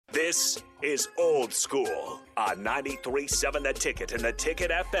This is Old School on 93.7 The Ticket and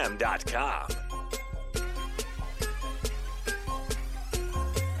theticketfm.com.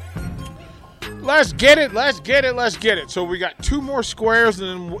 Let's get it. So we got two more squares,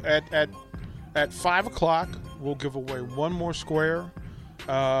 and then at 5 o'clock, we'll give away one more square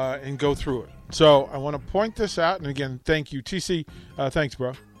and go through it. So I want to point this out, and again, thank you. TC, thanks,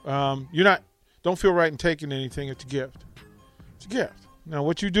 bro. Don't feel right in taking anything. It's a gift. It's a gift. Now,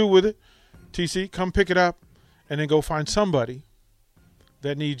 what you do with it, TC, come pick it up, and then go find somebody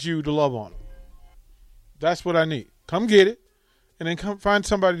that needs you to love on them. That's what I need. Come get it, and then come find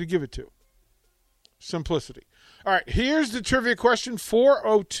somebody to give it to. Simplicity. All right, here's the trivia question,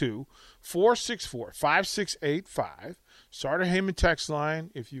 402-464-5685. Starter Heyman text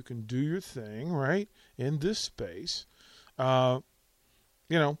line, if you can do your thing, right, in this space, we'll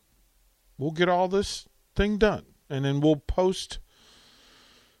get all this thing done. And then we'll post –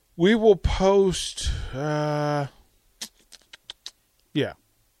 as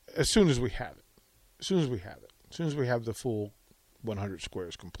soon as we have it. As soon as we have the full 100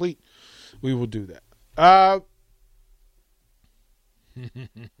 squares complete, we will do that. Oh,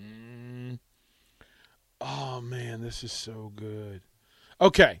 man, this is so good.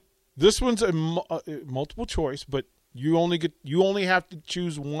 Okay, this one's a multiple choice, but you only have to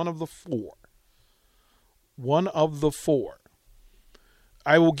choose one of the four. One of the four.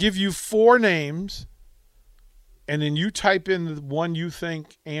 I will give you four names, and then you type in the one you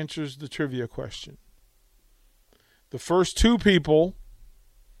think answers the trivia question. The first two people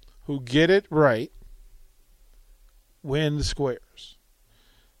who get it right win the squares.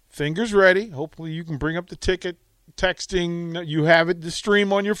 Fingers ready. Hopefully you can bring up the ticket, texting. You have it, the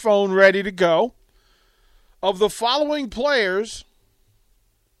stream on your phone ready to go. Of the following players,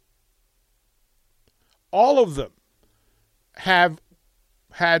 all of them have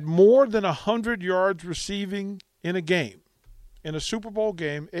had more than 100 yards receiving in a game, in a Super Bowl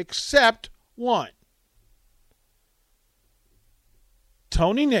game, except one.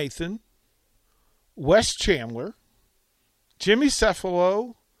 Tony Nathan, Wes Chandler, Jimmy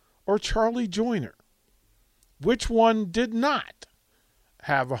Cephalo, or Charlie Joyner. Which one did not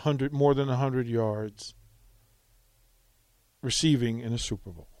have more than 100 yards receiving in a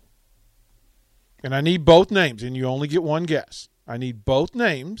Super Bowl? And I need both names, and you only get one guess. I need both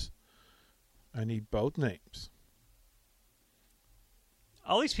names.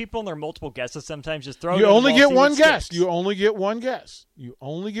 All these people and their multiple guesses sometimes just throw. You only get one guess. You only get one guess,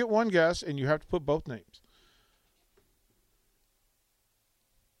 and you have to put both names.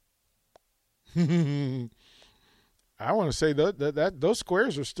 I want to say that those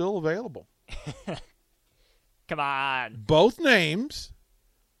squares are still available. Come on. Both names.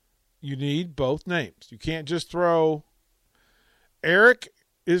 You need both names. You can't just throw. Eric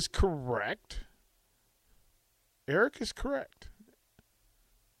is correct. Eric,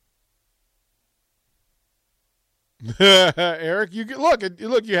 you look.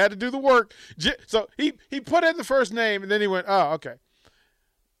 You had to do the work. So he put in the first name, and then he went, "Oh, okay."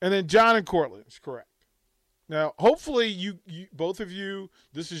 And then John and Cortland is correct. Now, hopefully, you both of you,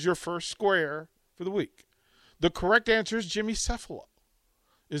 this is your first square for the week. The correct answer is Jimmy Cephalo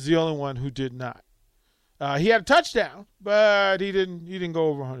is the only one who did not. He had a touchdown, but he didn't go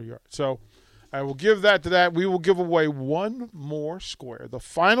over 100 yards. So I will give that to that. We will give away one more square, the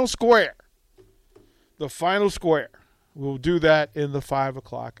final square. We'll do that in the 5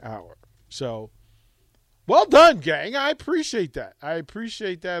 o'clock hour. So well done, gang. I appreciate that.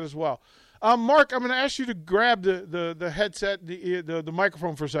 As well. Mark, I'm going to ask you to grab the headset, the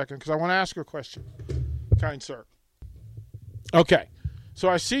microphone for a second, because I want to ask you a question, kind sir. Okay. So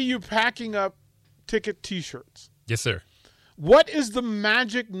I see you packing up ticket T-shirts. Yes, sir. What is the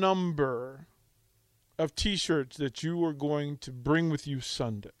magic number of T-shirts that you are going to bring with you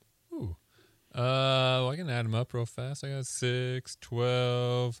Sunday? Ooh. I can add them up real fast. I got 6,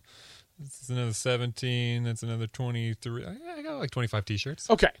 12. This is another 17. That's another 23. I got like 25 T-shirts.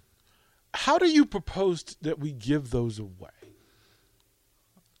 Okay. How do you propose that we give those away?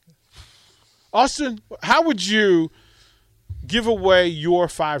 Austin, how would you give away your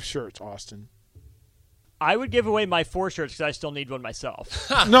 5 shirts, Austin? I would give away my 4 shirts because I still need one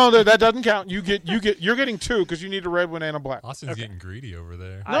myself. No, that doesn't count. You're getting 2 because you need a red one and a black. Austin's getting greedy over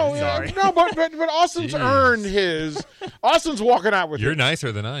there. I'm sorry. No, but Austin's earned his. Austin's walking out with. You're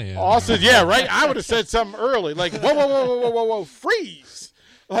nicer than I am. Austin, yeah, right. I would have said something early, like whoa, freeze.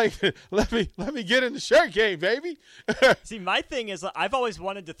 Like, let me get in the shirt game, baby. See, my thing is I've always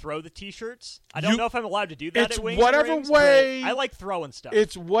wanted to throw the T-shirts. I don't know if I'm allowed to do that it's at Wings whatever and Rings, way- but I like throwing stuff.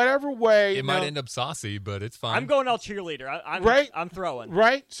 It's whatever way. It might end up saucy, but it's fine. I'm going all cheerleader. I'm throwing.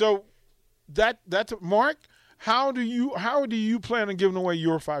 Right. So that's Mark. How do you plan on giving away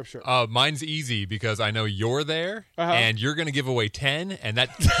your 5 shirts? Mine's easy because I know you're there, Uh-huh. and you're going to give away 10, and that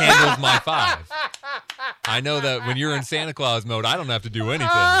handles my 5. I know that when you're in Santa Claus mode, I don't have to do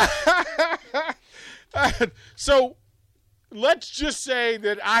anything. So let's just say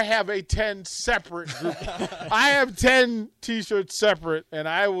that I have a 10 separate group. I have 10 T-shirts separate, and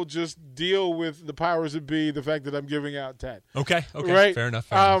I will just deal with the powers that be, the fact that I'm giving out 10. Okay, Right? fair enough.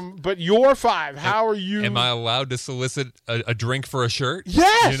 Fair enough. But your 5, how are you? Am I allowed to solicit a drink for a shirt?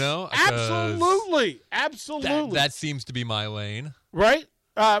 Yes. You know? 'Cause Absolutely. That seems to be my lane. Right?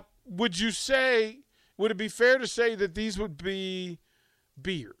 Would it be fair to say that these would be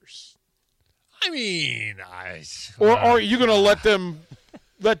beers? I mean, Or are you going to let them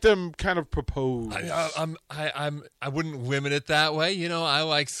kind of propose? I wouldn't limit it that way. You know, I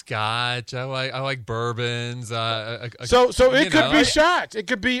like scotch. I like bourbons. So it could be shots. It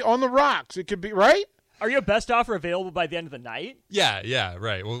could be on the rocks. It could be, right? Are your best offer available by the end of the night? Yeah,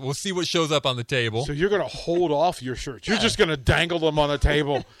 right. We'll see what shows up on the table. So you're going to hold off your shirts. You're just going to dangle them on the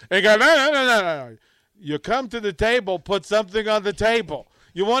table and go, no. You come to the table, put something on the table.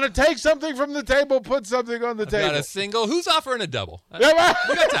 You want to take something from the table, put something on the table. Got a single. Who's offering a double? We Yeah,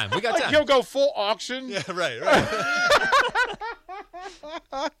 got time. We got time. He'll go full auction. Yeah, right.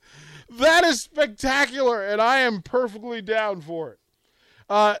 That is spectacular, and I am perfectly down for it.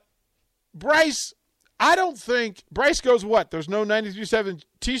 Bryce, I don't think – Bryce goes what? There's no 93.7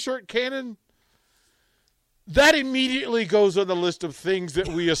 T-shirt cannon? That immediately goes on the list of things that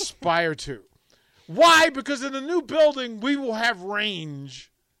we aspire to. Why? Because in the new building, we will have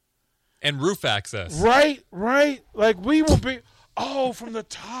range. And roof access. Right. Like we will be – from the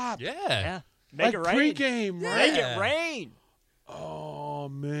top. Yeah. Make Like it rain. pregame, right? Make it rain. Oh,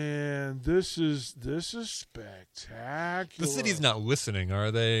 man. This is spectacular. The city's not listening, are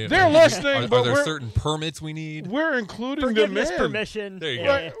they? They're listening, Are but there we're certain permits we need? we're including Forgiveness them in. permission. There you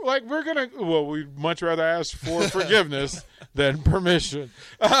Yeah. go. Like we're going to – well, we'd much rather ask for forgiveness than permission.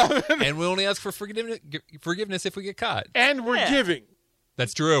 And we only ask for forgiveness if we get caught. And we're Yeah. giving.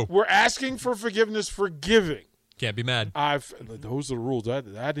 That's true. We're asking for forgiveness for giving. Can't be mad. Those are the rules.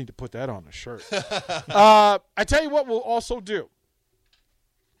 I need to put that on a shirt. I tell you what we'll also do.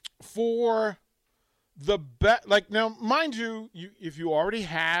 For the bet, like now, mind you, if you already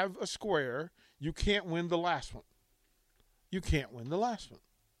have a square, you can't win the last one.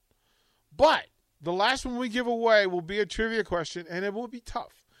 But the last one we give away will be a trivia question, and it will be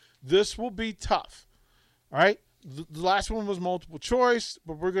tough. This will be tough. All right? The last one was multiple choice,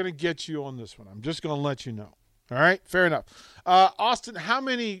 but we're going to get you on this one. I'm just going to let you know. All right? Fair enough. Austin, how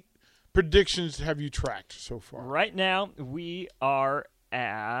many predictions have you tracked so far? Right now, we are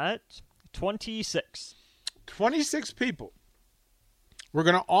at 26. 26 people. We're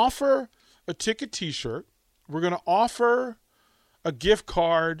going to offer a ticket T-shirt. We're going to offer a gift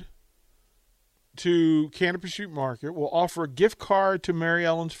card to Canopy Street Market. We'll offer a gift card to Mary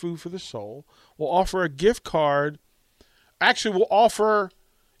Ellen's Food for the Soul. We'll offer a gift card. Actually, we'll offer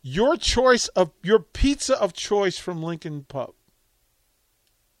your choice of your pizza of choice from Lincoln Pub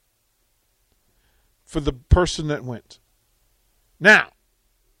for the person that wins. Now,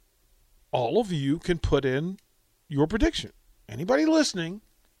 all of you can put in your prediction. Anybody listening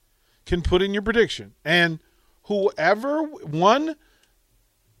can put in your prediction. And whoever won,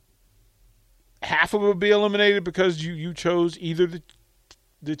 half of it will be eliminated because you chose either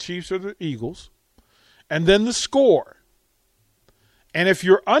the Chiefs or the Eagles. And then the score. And if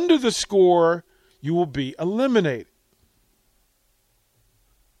you're under the score, you will be eliminated.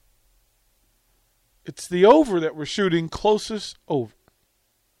 It's the over that we're shooting closest over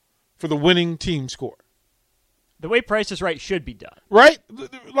for the winning team score. The way Price is Right should be done. Right?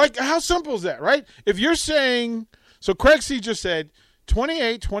 Like, how simple is that, right? If you're saying, so Craig C. just said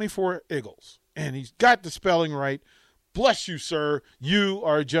 28-24 Eagles, and he's got the spelling right. Bless you, sir. You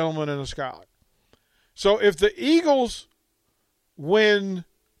are a gentleman and a scholar. So if the Eagles win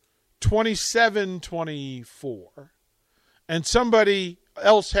 27-24 and somebody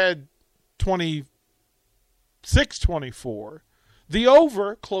else had 26-24, the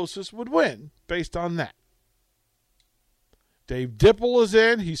over closest would win based on that. Dave Dipple is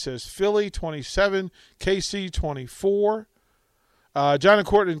in. He says Philly 27, KC 24. Jonathan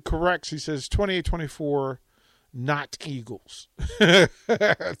Corton corrects. He says 28-24 not Eagles.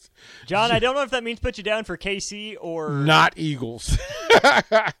 John, I don't know if that means put you down for KC or not Eagles.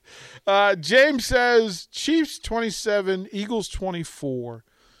 James says Chiefs 27, Eagles 24.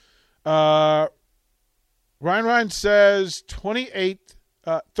 Ryan says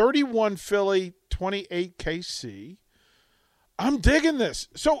 31 Philly, 28 KC. I'm digging this.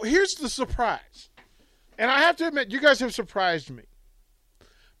 So here's the surprise. And I have to admit, you guys have surprised me.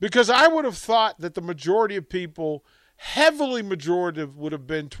 Because I would have thought that the majority of people, heavily majorative, would have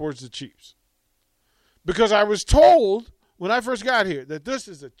been towards the Chiefs. Because I was told when I first got here that this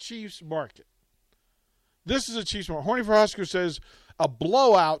is a Chiefs market. This is a Chiefs market. Horny for Husker says a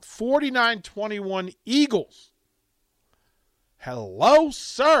blowout, 49-21 Eagles. Hello,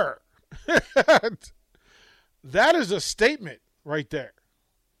 sir. That is a statement right there.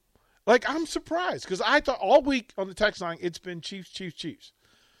 Like, I'm surprised because I thought all week on the text line it's been Chiefs, Chiefs, Chiefs.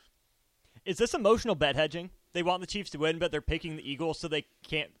 Is this emotional bet hedging? They want the Chiefs to win, but they're picking the Eagles so they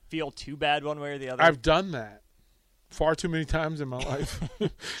can't feel too bad one way or the other? I've done that far too many times in my life.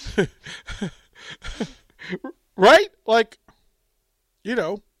 Right? Like, you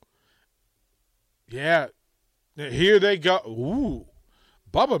know. Yeah. Here they go. Ooh.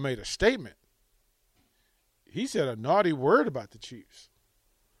 Bubba made a statement. He said a naughty word about the Chiefs.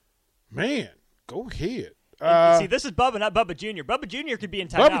 Man, go ahead. See, this is Bubba, not Bubba Jr. Bubba Jr. could be in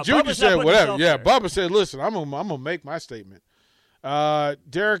timeout. Bubba Jr. said whatever. Yeah, there. Bubba said, listen, I'm gonna make my statement.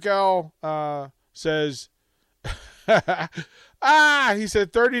 Derek L. Says, he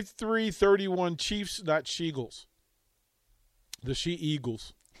said 33-31 Chiefs, not Sheagles. The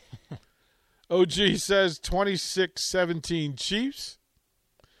She-Eagles. OG says 26-17 Chiefs.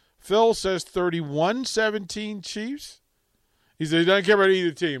 Phil says 31-17 Chiefs. He said he doesn't care about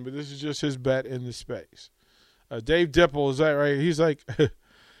either team, but this is just his bet in the space. Dave Dipple, is that right? He's like,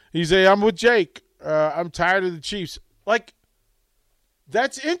 I'm with Jake. I'm tired of the Chiefs. Like,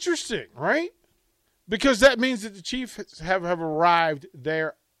 that's interesting, right? Because that means that the Chiefs have arrived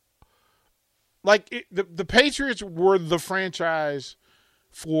there. Like, the Patriots were the franchise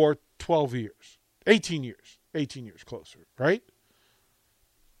for 12 years. 18 years closer, right?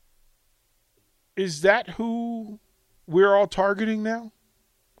 Is that who we're all targeting now?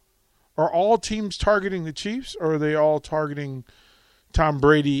 Are all teams targeting the Chiefs, or are they all targeting Tom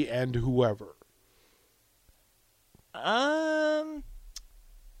Brady and whoever? I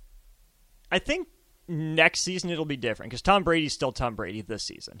think next season it'll be different because Tom Brady's still Tom Brady this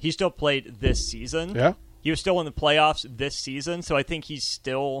season. He still played this season. Yeah. He was still in the playoffs this season, so I think he's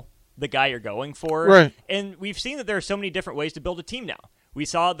still the guy you're going for. Right. And we've seen that there are so many different ways to build a team now. We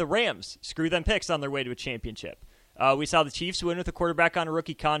saw the Rams screw them picks on their way to a championship. We saw the Chiefs win with a quarterback on a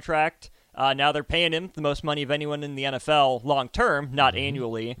rookie contract. Now they're paying him the most money of anyone in the NFL long term, not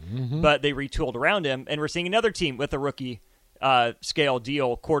annually, but they retooled around him. And we're seeing another team with a rookie scale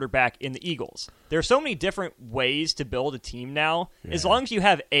deal quarterback in the Eagles. There are so many different ways to build a team now. Yeah. As long as you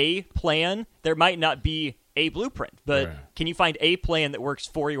have a plan, there might not be a blueprint, but can you find a plan that works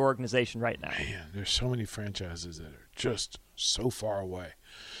for your organization right now? Man, there's so many franchises that are just so far away.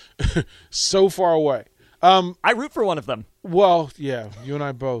 So far away. I root for one of them. Well, yeah, you and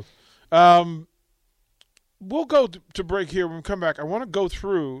I both. We'll go to break here. When we come back, I want to go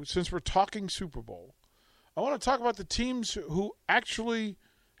through, since we're talking Super Bowl, I want to talk about the teams who actually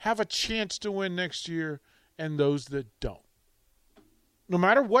have a chance to win next year and those that don't. No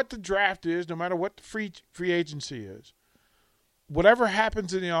matter what the draft is, no matter what the free agency is, whatever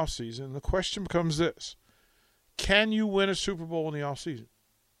happens in the offseason, the question becomes this. Can you win a Super Bowl in the offseason?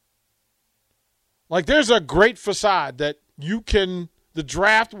 Like, there's a great facade that you can – the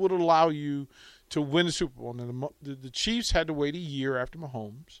draft would allow you to win a Super Bowl. Now, the Chiefs had to wait a year after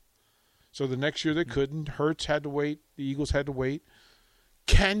Mahomes. So the next year they couldn't. Hurts had to wait. The Eagles had to wait.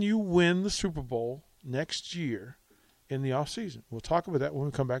 Can you win the Super Bowl next year in the offseason? We'll talk about that when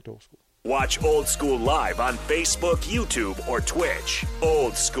we come back to Old School. Watch Old School live on Facebook, YouTube, or Twitch.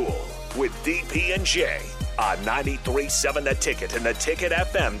 Old School with DP and J on 93.7 The Ticket and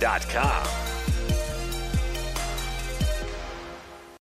theticketfm.com.